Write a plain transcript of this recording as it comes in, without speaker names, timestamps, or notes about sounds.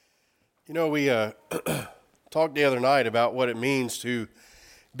We talked the other night about what it means to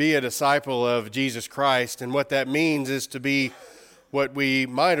be a disciple of Jesus Christ, and what that means is to be what we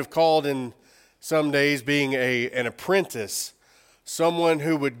might have called in some days being an apprentice, someone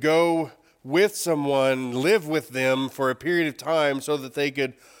who would go with someone, live with them for a period of time so that they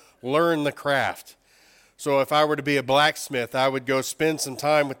could learn the craft. So if I were to be a blacksmith, I would go spend some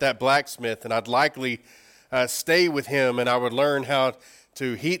time with that blacksmith, and I'd likely stay with him, and I would learn how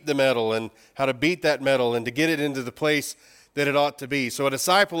to heat the metal and how to beat that metal and to get it into the place that it ought to be. So a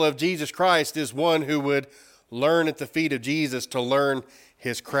disciple of Jesus Christ is one who would learn at the feet of Jesus to learn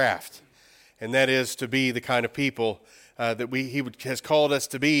his craft. And that is to be the kind of people that he has called us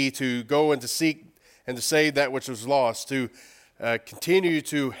to be, to go and to seek and to save that which was lost, to continue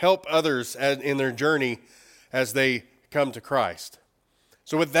to help others in their journey as they come to Christ.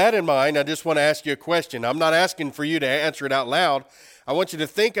 So with that in mind, I just want to ask you a question. I'm not asking for you to answer it out loud. I want you to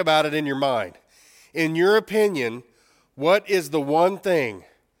think about it in your mind. In your opinion, what is the one thing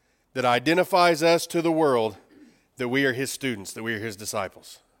that identifies us to the world that we are his students, that we are his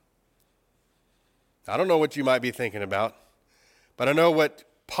disciples? I don't know what you might be thinking about, but I know what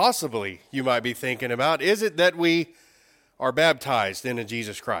possibly you might be thinking about. Is it that we are baptized into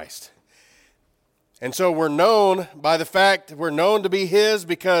Jesus Christ? And so we're known by the fact we're known to be his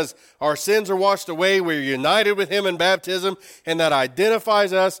because our sins are washed away. We're united with him in baptism, and that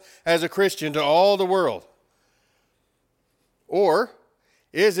identifies us as a Christian to all the world. Or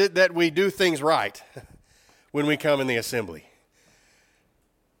is it that we do things right when we come in the assembly?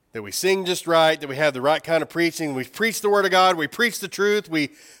 That we sing just right, that we have the right kind of preaching, we preach the Word of God, we preach the truth,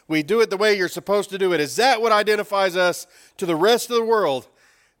 we do it the way you're supposed to do it. Is that what identifies us to the rest of the world?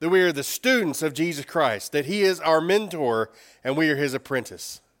 That we are the students of Jesus Christ, that he is our mentor and we are his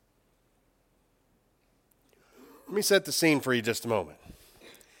apprentice. Let me set the scene for you just a moment.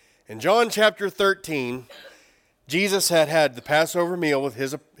 In John chapter 13, Jesus had the Passover meal with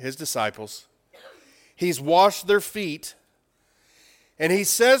his disciples. He's washed their feet, and he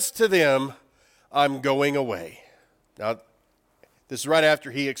says to them, "I'm going away." Now, this is right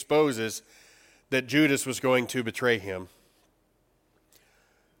after he exposes that Judas was going to betray him.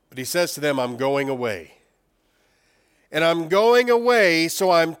 But he says to them, "I'm going away. And I'm going away, so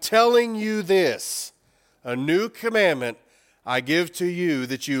I'm telling you this, a new commandment I give to you,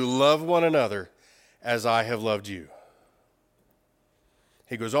 that you love one another as I have loved you."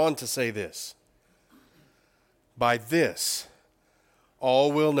 He goes on to say this, "By this,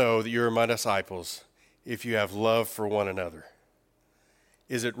 all will know that you are my disciples, if you have love for one another."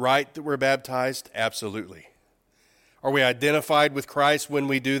 Is it right that we're baptized? Absolutely. Are we identified with Christ when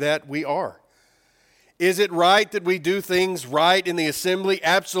we do that? We are. Is it right that we do things right in the assembly?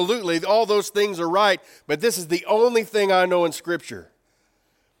 Absolutely. All those things are right, but this is the only thing I know in Scripture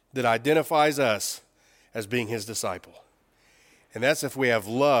that identifies us as being his disciple. And that's if we have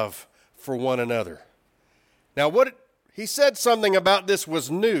love for one another. Now, he said something about this was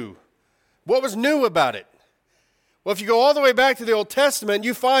new. What was new about it? Well, if you go all the way back to the Old Testament,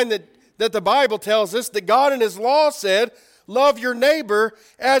 you find that the Bible tells us that God in his law said, love your neighbor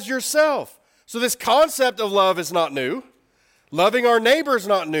as yourself. So this concept of love is not new. Loving our neighbor is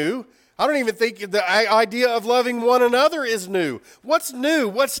not new. I don't even think the idea of loving one another is new. What's new?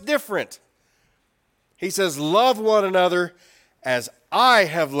 What's different? He says, love one another as I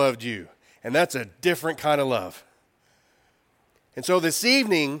have loved you. And that's a different kind of love. And so this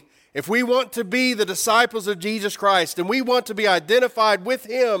evening, if we want to be the disciples of Jesus Christ and we want to be identified with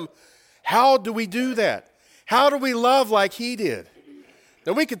him, how do we do that? How do we love like he did?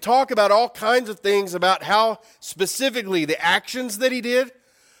 Now, we could talk about all kinds of things about how specifically the actions that he did,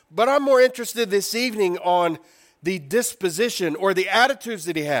 but I'm more interested this evening on the disposition or the attitudes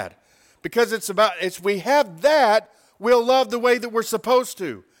that he had. Because if we have that, we'll love the way that we're supposed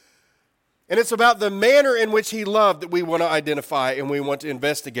to. And it's about the manner in which he loved that we want to identify and we want to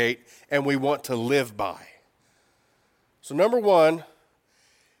investigate and we want to live by. So number one,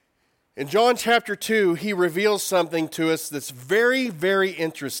 in John chapter 2, he reveals something to us that's very, very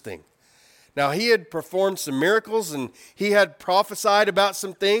interesting. Now, he had performed some miracles and he had prophesied about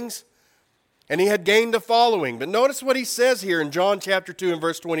some things and he had gained a following. But notice what he says here in John chapter 2 and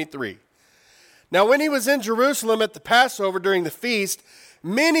verse 23. "Now, when he was in Jerusalem at the Passover during the feast,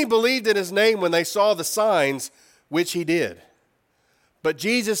 many believed in his name when they saw the signs which he did. But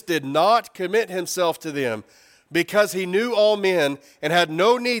Jesus did not commit himself to them, because he knew all men and had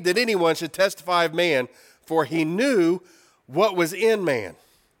no need that anyone should testify of man, for he knew what was in man."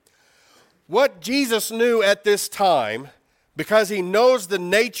 What Jesus knew at this time, because he knows the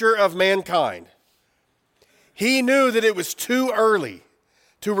nature of mankind, he knew that it was too early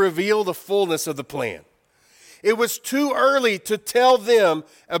to reveal the fullness of the plan. It was too early to tell them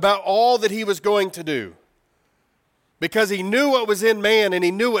about all that he was going to do, because he knew what was in man and he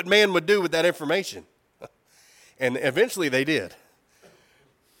knew what man would do with that information. And eventually they did.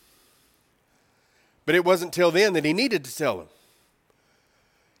 But it wasn't till then that he needed to tell them.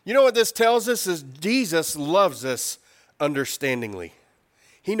 You know what this tells us is Jesus loves us understandingly.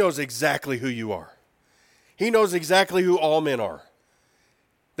 He knows exactly who you are. He knows exactly who all men are.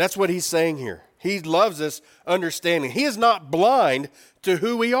 That's what he's saying here. He loves us understanding. He is not blind to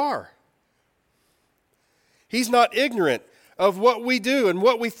who we are. He's not ignorant of what we do and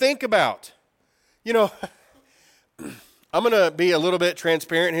what we think about. You know, I'm going to be a little bit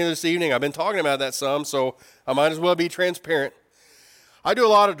transparent here this evening. I've been talking about that some, so I might as well be transparent. I do a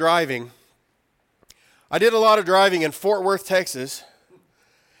lot of driving. I did a lot of driving in Fort Worth, Texas,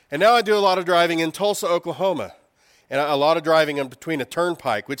 and now I do a lot of driving in Tulsa, Oklahoma, and a lot of driving in between a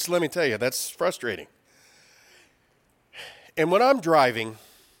turnpike, which, let me tell you, that's frustrating. And when I'm driving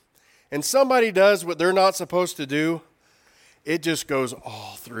and somebody does what they're not supposed to do, it just goes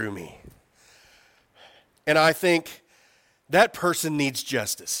all through me. And I think that person needs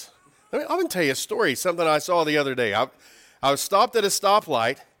justice. I'm going to tell you a story, something I saw the other day. I was stopped at a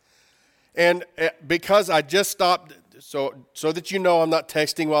stoplight, and because I just stopped, so that you know I'm not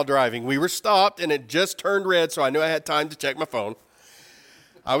texting while driving, we were stopped, and it just turned red, so I knew I had time to check my phone.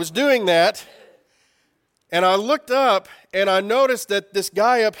 I was doing that, and I looked up, and I noticed that this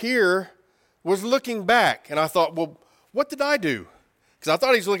guy up here was looking back, and I thought, well, what did I do? Because I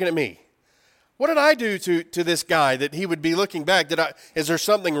thought he was looking at me. What did I do to this guy that he would be looking back? Is there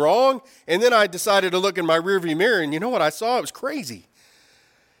something wrong? And then I decided to look in my rearview mirror, and you know what I saw? It was crazy.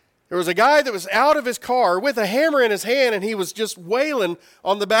 There was a guy that was out of his car with a hammer in his hand, and he was just wailing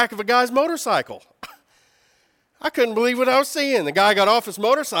on the back of a guy's motorcycle. I couldn't believe what I was seeing. The guy got off his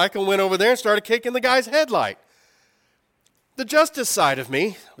motorcycle and went over there and started kicking the guy's headlight. The justice side of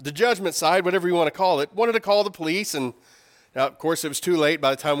me, the judgment side, whatever you want to call it, wanted to call the police, and now, of course, it was too late. By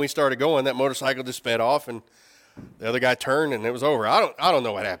the time we started going, that motorcycle just sped off, and the other guy turned, and it was over. I don't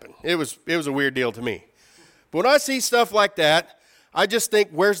know what happened. It was a weird deal to me. But when I see stuff like that, I just think,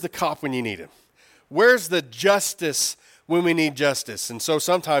 where's the cop when you need him? Where's the justice when we need justice? And so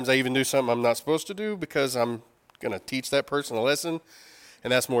sometimes I even do something I'm not supposed to do because I'm going to teach that person a lesson,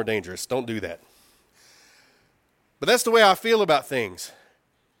 and that's more dangerous. Don't do that. But that's the way I feel about things.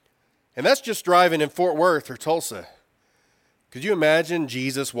 And that's just driving in Fort Worth or Tulsa. Could you imagine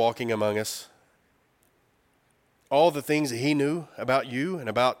Jesus walking among us? All the things that he knew about you and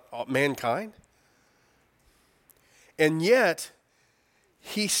about mankind? And yet,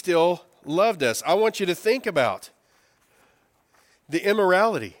 he still loved us. I want you to think about the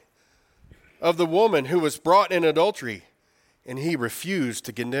immorality of the woman who was brought in adultery, and he refused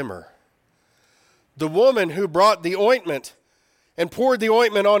to condemn her. The woman who brought the ointment and poured the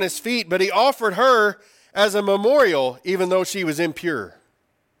ointment on his feet, but he offered her as a memorial, even though she was impure.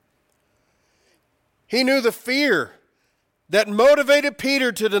 He knew the fear that motivated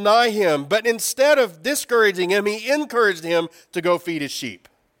Peter to deny him, but instead of discouraging him, he encouraged him to go feed his sheep.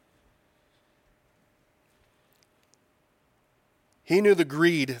 He knew the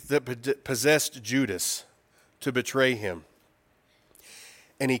greed that possessed Judas to betray him,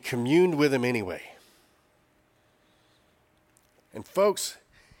 and he communed with him anyway. And folks,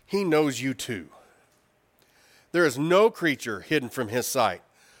 he knows you too. There is no creature hidden from his sight,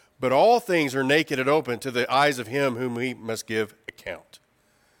 but all things are naked and open to the eyes of him whom we must give account.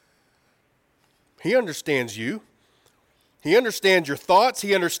 He understands you. He understands your thoughts.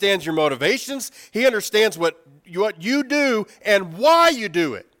 He understands your motivations. He understands what you do and why you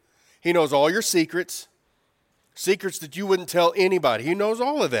do it. He knows all your secrets that you wouldn't tell anybody. He knows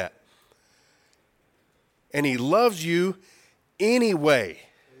all of that. And he loves you anyway.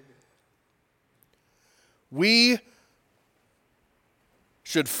 We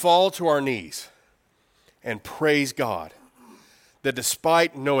should fall to our knees and praise God that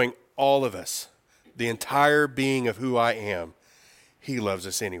despite knowing all of us, the entire being of who I am, he loves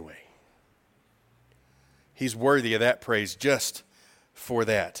us anyway. He's worthy of that praise just for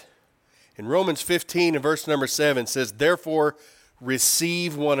that. In Romans 15 and verse number 7 says, therefore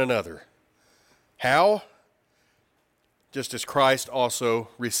receive one another. How? Just as Christ also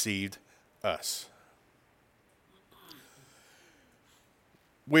received us.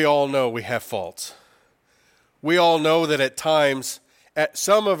 We all know we have faults. We all know that at times, at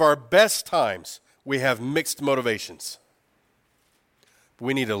some of our best times, we have mixed motivations. But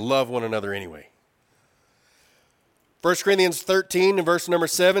we need to love one another anyway. 1 Corinthians 13 and verse number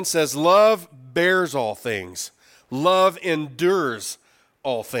 7 says, love bears all things. Love endures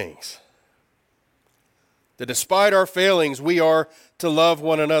all things. That despite our failings, we are to love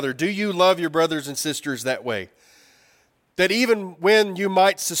one another. Do you love your brothers and sisters that way? That even when you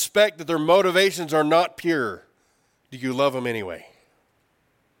might suspect that their motivations are not pure, do you love them anyway?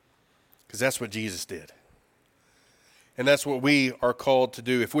 Because that's what Jesus did. And that's what we are called to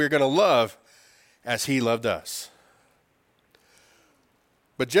do if we're going to love as he loved us.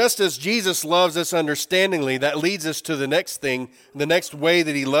 But just as Jesus loves us understandingly, that leads us to the next thing, the next way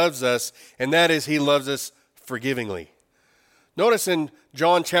that he loves us, and that is he loves us forgivingly. Notice in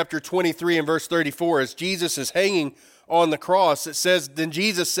John chapter 23 and verse 34, as Jesus is hanging on the cross, it says, "Then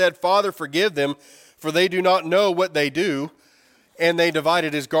Jesus said, 'Father, forgive them, for they do not know what they do.' And they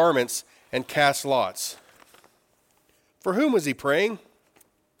divided his garments and cast lots." For whom was he praying?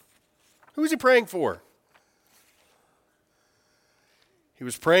 Who was he praying for? He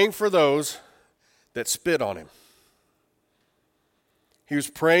was praying for those that spit on him. He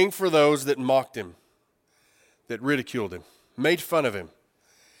was praying for those that mocked him, that ridiculed him, made fun of him.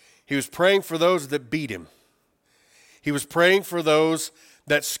 He was praying for those that beat him. He was praying for those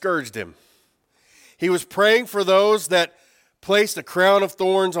that scourged him. He was praying for those that placed a crown of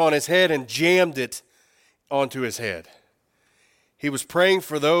thorns on his head and jammed it onto his head. He was praying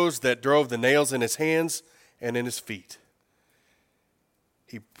for those that drove the nails in his hands and in his feet.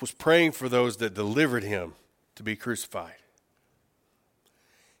 He was praying for those that delivered him to be crucified.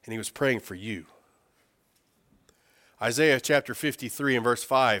 And he was praying for you. Isaiah chapter 53 and verse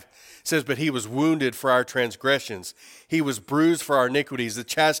 5 says, "But he was wounded for our transgressions. He was bruised for our iniquities. The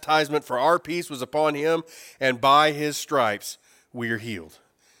chastisement for our peace was upon him, and by his stripes we are healed."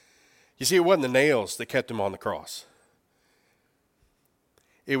 You see, it wasn't the nails that kept him on the cross.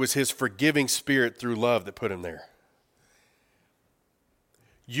 It was his forgiving spirit through love that put him there.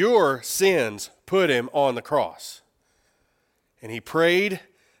 Your sins put him on the cross. And he prayed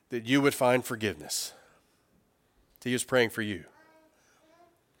that you would find forgiveness. He was praying for you.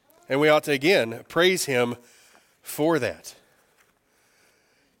 And we ought to, again, praise him for that.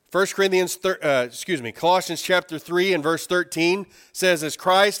 Colossians chapter 3 and verse 13 says, "As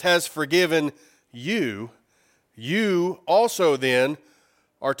Christ has forgiven you, you also then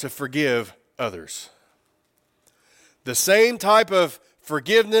are to forgive others." The same type of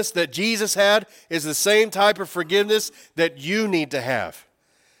forgiveness that Jesus had is the same type of forgiveness that you need to have.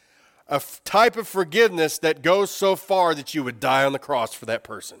 A type of forgiveness that goes so far that you would die on the cross for that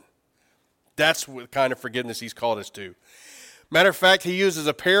person. That's what kind of forgiveness he's called us to. Matter of fact, he uses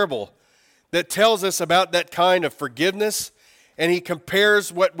a parable that tells us about that kind of forgiveness, and he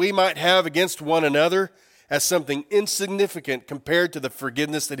compares what we might have against one another as something insignificant compared to the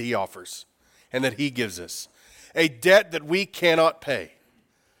forgiveness that he offers and that he gives us. A debt that we cannot pay.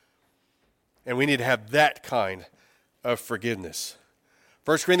 And we need to have that kind of forgiveness.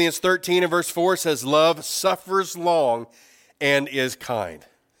 1 Corinthians 13 and verse 4 says, "Love suffers long and is kind."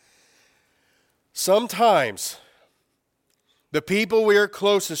 Sometimes the people we are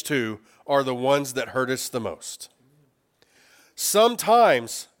closest to are the ones that hurt us the most.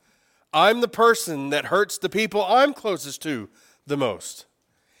 Sometimes I'm the person that hurts the people I'm closest to the most.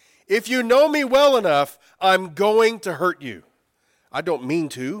 If you know me well enough, I'm going to hurt you. I don't mean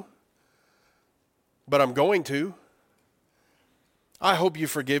to, but I'm going to. I hope you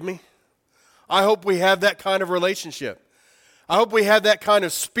forgive me. I hope we have that kind of relationship. I hope we have that kind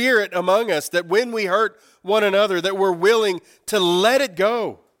of spirit among us that when we hurt one another, that we're willing to let it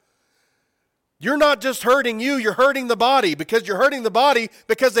go. You're not just hurting you, you're hurting the body, because you're hurting the body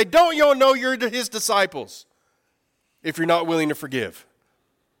because they don't know you're his disciples if you're not willing to forgive.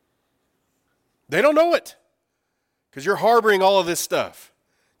 They don't know it because you're harboring all of this stuff.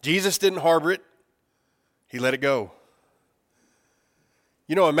 Jesus didn't harbor it. He let it go.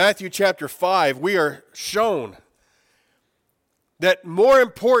 You know, in Matthew chapter 5, we are shown that more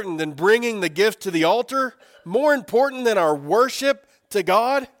important than bringing the gift to the altar, more important than our worship to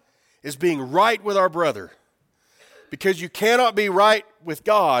God, is being right with our brother. Because you cannot be right with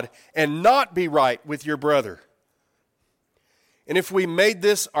God and not be right with your brother. And if we made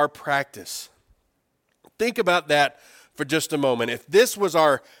this our practice, think about that for just a moment. If this was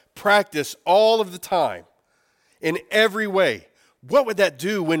our practice all of the time, in every way, what would that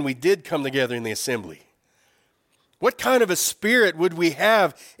do when we did come together in the assembly? What kind of a spirit would we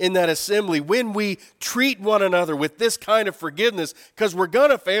have in that assembly when we treat one another with this kind of forgiveness? Because we're going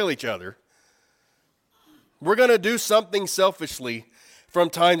to fail each other. We're going to do something selfishly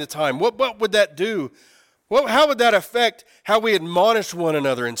from time to time. What would that do? How would that affect how we admonish one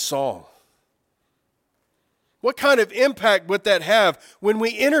another in song? What kind of impact would that have when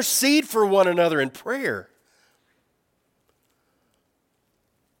we intercede for one another in prayer?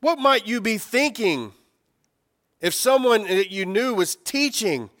 What might you be thinking if someone that you knew was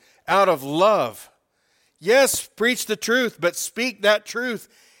teaching out of love? Yes, preach the truth, but speak that truth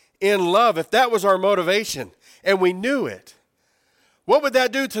in love. If that was our motivation and we knew it, what would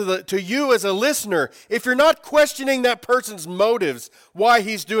that do to you as a listener if you're not questioning that person's motives, why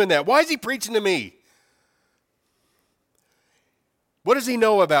he's doing that? Why is he preaching to me? What does he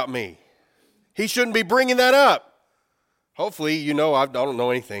know about me? He shouldn't be bringing that up. Hopefully, you know I don't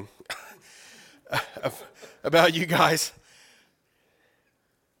know anything about you guys.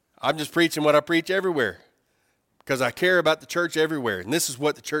 I'm just preaching what I preach everywhere because I care about the church everywhere, and this is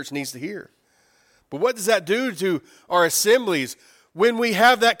what the church needs to hear. But what does that do to our assemblies when we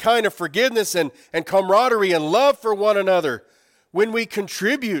have that kind of forgiveness and camaraderie and love for one another, when we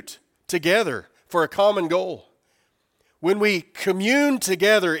contribute together for a common goal, when we commune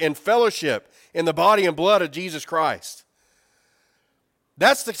together in fellowship in the body and blood of Jesus Christ?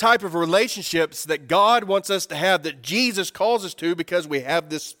 That's the type of relationships that God wants us to have, that Jesus calls us to, because we have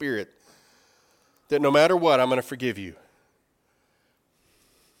this spirit that no matter what, I'm going to forgive you.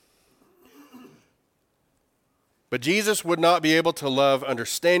 But Jesus would not be able to love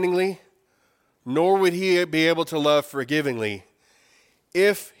understandingly, nor would he be able to love forgivingly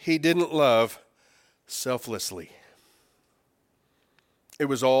if he didn't love selflessly. It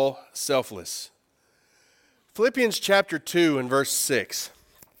was all selfless. Philippians chapter 2 and verse 6.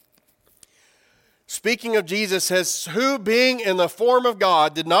 Speaking of Jesus, says, who being in the form of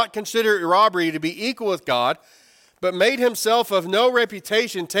God did not consider robbery to be equal with God, but made himself of no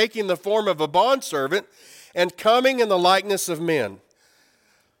reputation, taking the form of a bondservant and coming in the likeness of men.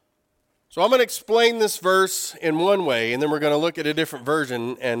 So I'm going to explain this verse in one way, and then we're going to look at a different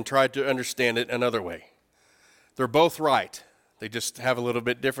version and try to understand it another way. They're both right. They just have a little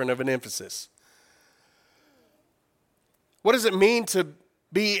bit different of an emphasis. What does it mean to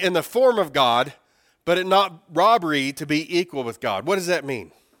be in the form of God, but it not robbery to be equal with God? What does that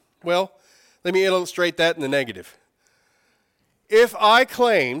mean? Well, let me illustrate that in the negative. If I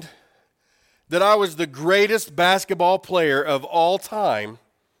claimed that I was the greatest basketball player of all time,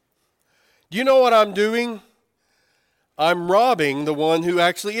 do you know what I'm doing? I'm robbing the one who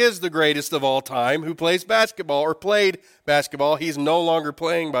actually is the greatest of all time, who plays basketball or played basketball. He's no longer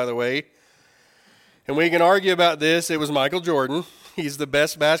playing, by the way. And we can argue about this. It was Michael Jordan. He's the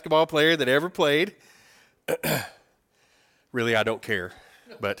best basketball player that ever played. Really, I don't care,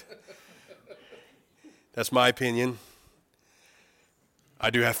 but that's my opinion. I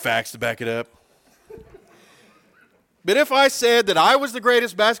do have facts to back it up. But if I said that I was the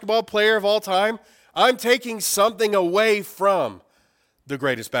greatest basketball player of all time, I'm taking something away from the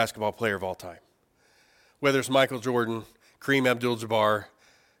greatest basketball player of all time. Whether it's Michael Jordan, Kareem Abdul-Jabbar,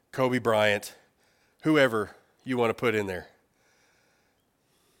 Kobe Bryant, whoever you want to put in there.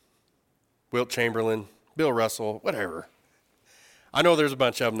 Wilt Chamberlain, Bill Russell, whatever. I know there's a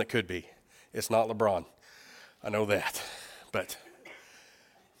bunch of them that could be. It's not LeBron. I know that. But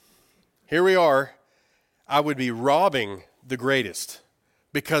here we are. I would be robbing the greatest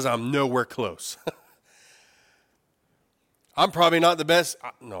because I'm nowhere close. I'm probably not the best.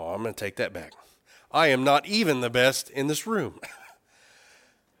 No, I'm going to take that back. I am not even the best in this room,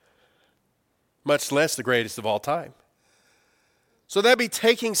 much less the greatest of all time. So that'd be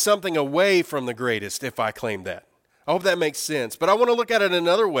taking something away from the greatest if I claim that. I hope that makes sense. But I want to look at it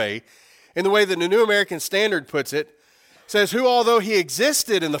another way, in the way that the New American Standard puts it. It says, who, although he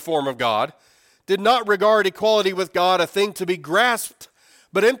existed in the form of God, did not regard equality with God a thing to be grasped,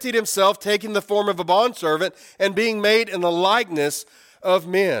 but emptied himself, taking the form of a bondservant and being made in the likeness of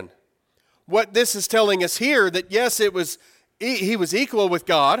men. What this is telling us here, that yes, he was equal with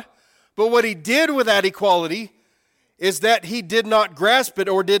God, but what he did with that equality is that he did not grasp it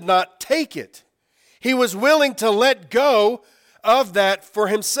or did not take it. He was willing to let go of that for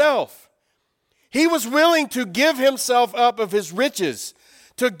himself. He was willing to give himself up of his riches,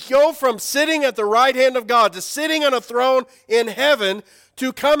 to go from sitting at the right hand of God, to sitting on a throne in heaven,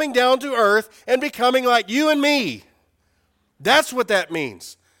 to coming down to earth and becoming like you and me. That's what that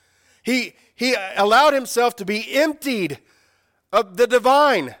means. He allowed himself to be emptied of the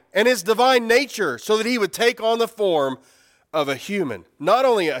divine and his divine nature so that he would take on the form of a human. Not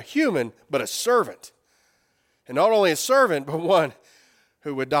only a human, but a servant. And not only a servant, but one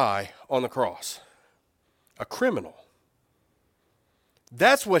who would die on the cross. A criminal.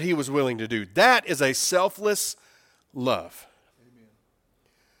 That's what he was willing to do. That is a selfless love. Amen.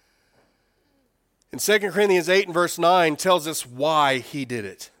 In 2 Corinthians 8 and verse 9 tells us why he did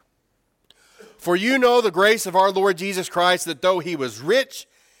it. For you know the grace of our Lord Jesus Christ, that though he was rich,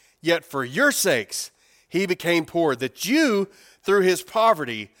 yet for your sakes he became poor, that you, through his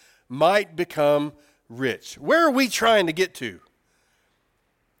poverty, might become rich. Where are we trying to get to?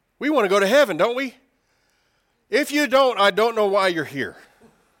 We want to go to heaven, don't we? If you don't, I don't know why you're here.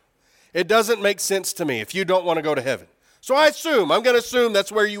 It doesn't make sense to me if you don't want to go to heaven. So I'm going to assume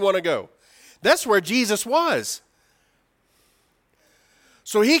that's where you want to go. That's where Jesus was.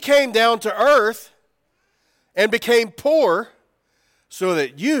 So he came down to earth and became poor so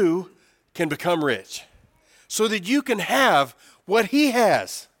that you can become rich. So that you can have what he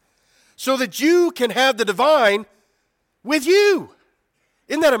has. So that you can have the divine with you.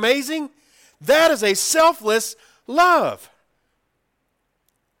 Isn't that amazing? That is a selfless love.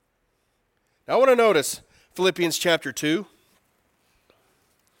 Now I want to notice Philippians chapter 2.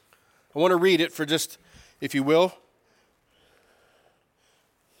 I want to read it for just, if you will.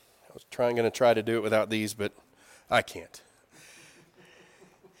 I was going to try to do it without these, but I can't.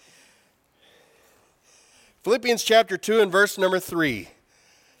 Philippians chapter 2 and verse number 3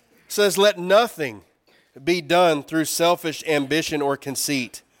 says, "Let nothing be done through selfish ambition or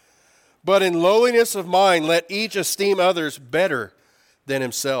conceit, but in lowliness of mind let each esteem others better than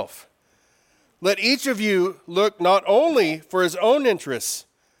himself. Let each of you look not only for his own interests,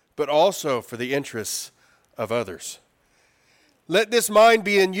 but also for the interests of others. Let this mind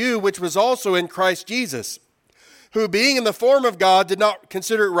be in you, which was also in Christ Jesus, who being in the form of God did not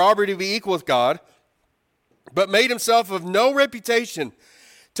consider it robbery to be equal with God, but made himself of no reputation,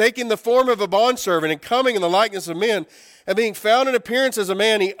 taking the form of a bondservant and coming in the likeness of men, and being found in appearance as a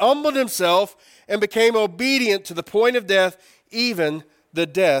man, he humbled himself and became obedient to the point of death, even the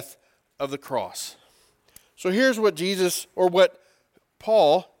death of the cross." So here's what Jesus, or what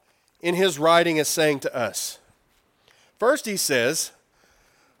Paul in his writing is saying to us. First he says,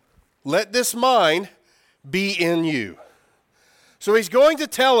 let this mind be in you. So he's going to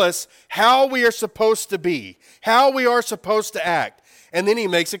tell us how we are supposed to be, how we are supposed to act. And then he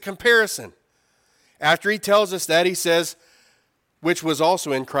makes a comparison. After he tells us that, he says, which was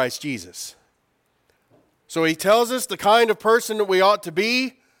also in Christ Jesus. So he tells us the kind of person that we ought to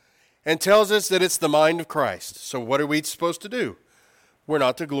be and tells us that it's the mind of Christ. So what are we supposed to do? We're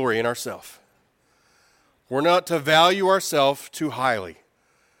not to glory in ourselves. We're not to value ourselves too highly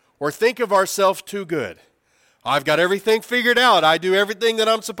or think of ourselves too good. I've got everything figured out. I do everything that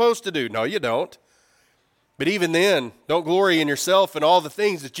I'm supposed to do. No, you don't. But even then, don't glory in yourself and all the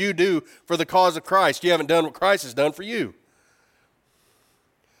things that you do for the cause of Christ. You haven't done what Christ has done for you.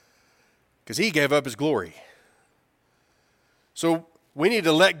 Because he gave up his glory. So we need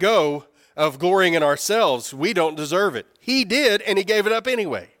to let go of glorying in ourselves. We don't deserve it. He did, and he gave it up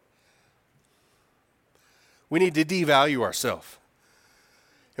anyway. We need to devalue ourselves.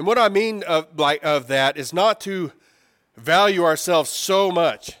 And what I mean of that is not to value ourselves so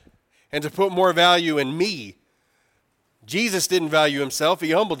much and to put more value in me. Jesus didn't value himself.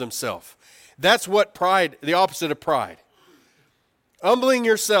 He humbled himself. That's what pride, the opposite of pride. Humbling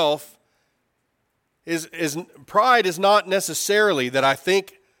yourself pride is not necessarily that I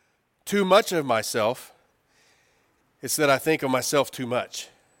think too much of myself. It's that I think of myself too much.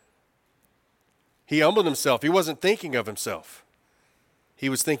 He humbled himself. He wasn't thinking of himself. He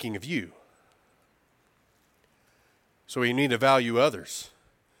was thinking of you. So we need to value others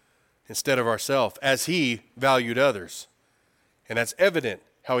instead of ourselves as he valued others. And that's evident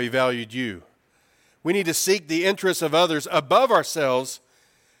how he valued you. We need to seek the interests of others above ourselves.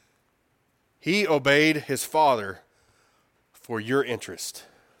 He obeyed his Father for your interest,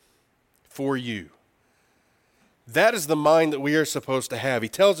 for you. That is the mind that we are supposed to have. He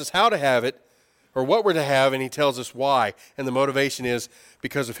tells us how to have it, or what we're to have, and he tells us why. And the motivation is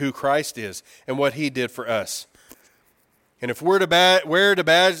because of who Christ is and what he did for us. And if we are to wear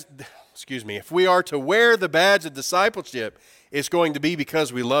the badge of discipleship, it's going to be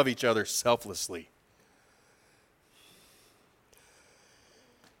because we love each other selflessly.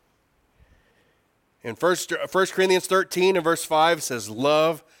 In 1 Corinthians 13 and verse 5 says,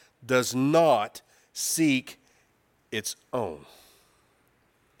 love does not seek its own.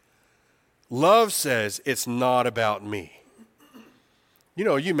 Love says it's not about me. You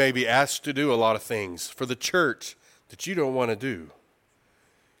know, you may be asked to do a lot of things for the church that you don't want to do.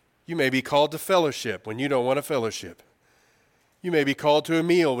 You may be called to fellowship when you don't want to fellowship. You may be called to a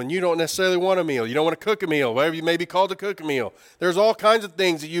meal when you don't necessarily want a meal. You don't want to cook a meal. Whatever, you may be called to cook a meal. There's all kinds of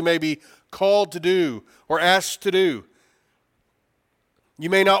things that you may be called to do or asked to do. You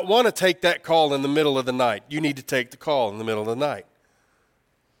may not want to take that call in the middle of the night. You need to take the call in the middle of the night.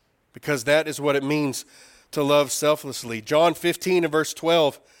 Because that is what it means to love selflessly. John 15 and verse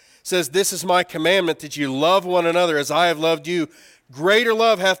 12 says, this is my commandment, that you love one another as I have loved you. Greater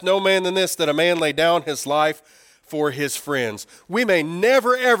love hath no man than this, that a man lay down his life for his friends. We may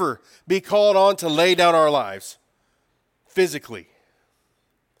never, ever be called on to lay down our lives physically.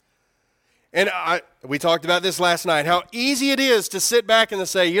 And we talked about this last night, how easy it is to sit back and to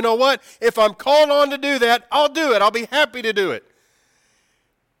say, you know what, if I'm called on to do that, I'll do it. I'll be happy to do it.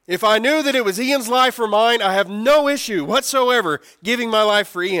 If I knew that it was Ian's life or mine, I have no issue whatsoever giving my life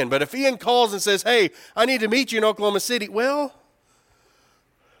for Ian. But if Ian calls and says, hey, I need to meet you in Oklahoma City, well,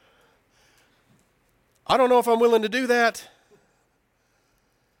 I don't know if I'm willing to do that.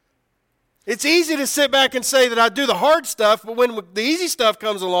 It's easy to sit back and say that I do the hard stuff, but when the easy stuff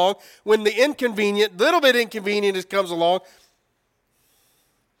comes along, when the little bit inconvenient comes along,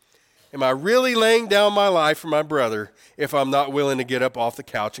 am I really laying down my life for my brother if I'm not willing to get up off the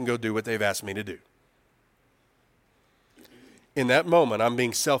couch and go do what they've asked me to do? In that moment, I'm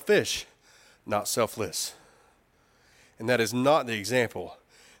being selfish, not selfless. And that is not the example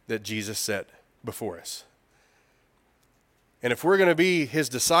that Jesus set before us. And if we're going to be his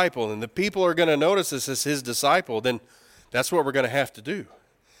disciple and the people are going to notice us as his disciple, then that's what we're going to have to do.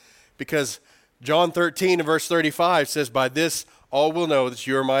 Because John 13 and verse 35 says, by this all will know that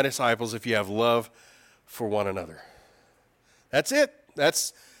you are my disciples if you have love for one another. That's it.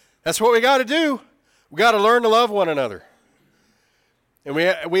 That's what we got to do. We got to learn to love one another. And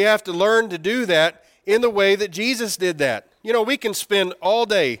we have to learn to do that in the way that Jesus did that. You know, we can spend all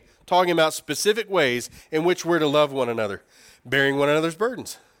day talking about specific ways in which we're to love one another. Bearing one another's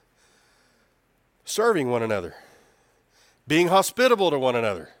burdens, serving one another, being hospitable to one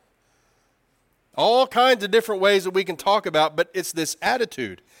another. All kinds of different ways that we can talk about, but it's this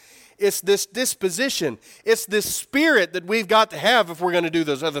attitude. It's this disposition. It's this spirit that we've got to have if we're going to do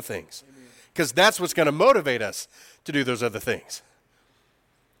those other things. Because that's what's going to motivate us to do those other things.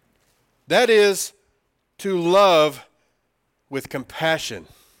 That is to love with compassion,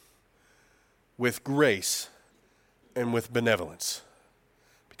 with grace, and with benevolence,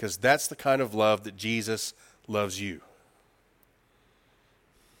 because that's the kind of love that Jesus loves you.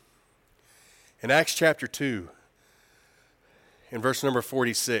 In Acts chapter 2, in verse number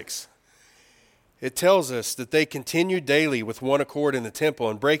 46, it tells us that they continued daily with one accord in the temple,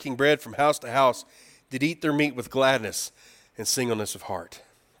 and breaking bread from house to house, did eat their meat with gladness and singleness of heart.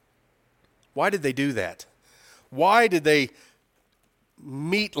 Why did they do that? Why did they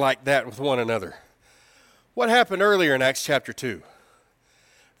meet like that with one another? What happened earlier in Acts chapter 2?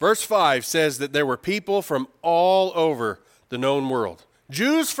 Verse 5 says that there were people from all over the known world.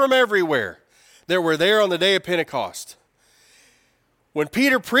 Jews from everywhere that were there on the day of Pentecost. When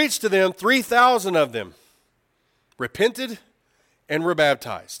Peter preached to them, 3,000 of them repented and were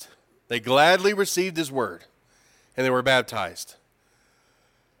baptized. They gladly received his word and they were baptized.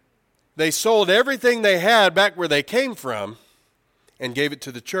 They sold everything they had back where they came from and gave it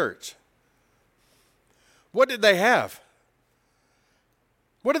to the church. What did they have?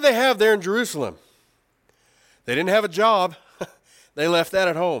 What did they have there in Jerusalem? They didn't have a job. They left that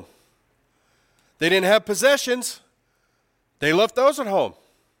at home. They didn't have possessions. They left those at home.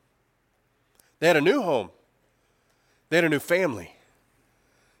 They had a new home. They had a new family.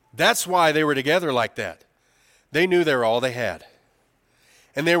 That's why they were together like that. They knew they were all they had.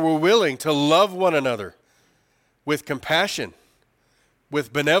 And they were willing to love one another with compassion,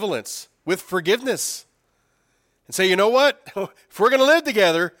 with benevolence, with forgiveness. And say, you know what? If we're going to live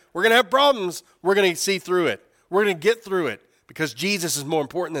together, we're going to have problems. We're going to see through it. We're going to get through it because Jesus is more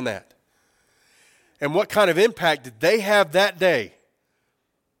important than that. And what kind of impact did they have that day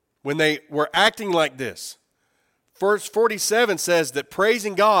when they were acting like this? Verse 47 says that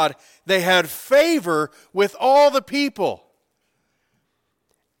praising God, they had favor with all the people.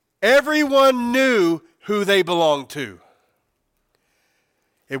 Everyone knew who they belonged to.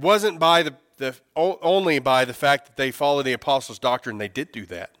 It wasn't by only by the fact that they followed the apostles' doctrine. They did do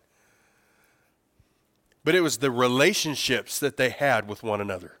that. But it was the relationships that they had with one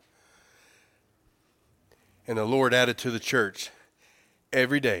another. And the Lord added to the church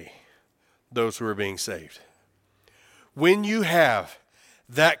every day those who are being saved. When you have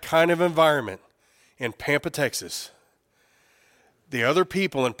that kind of environment in Pampa, Texas, the other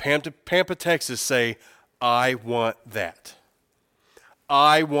people in Pampa, Texas say, I want that.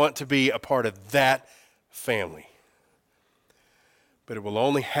 I want to be a part of that family. But it will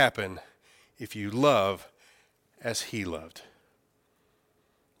only happen if you love as he loved.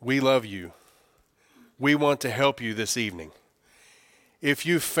 We love you. We want to help you this evening. If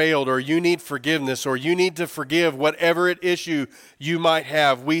you failed or you need forgiveness or you need to forgive whatever issue you might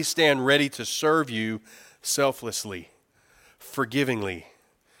have, we stand ready to serve you selflessly, forgivingly,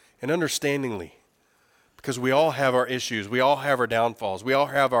 and understandingly. Because we all have our issues. We all have our downfalls. We all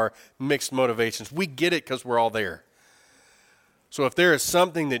have our mixed motivations. We get it because we're all there. So if there is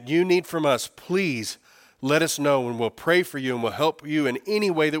something that you need from us, please let us know, and we'll pray for you and we'll help you in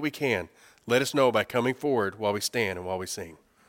any way that we can. Let us know by coming forward while we stand and while we sing.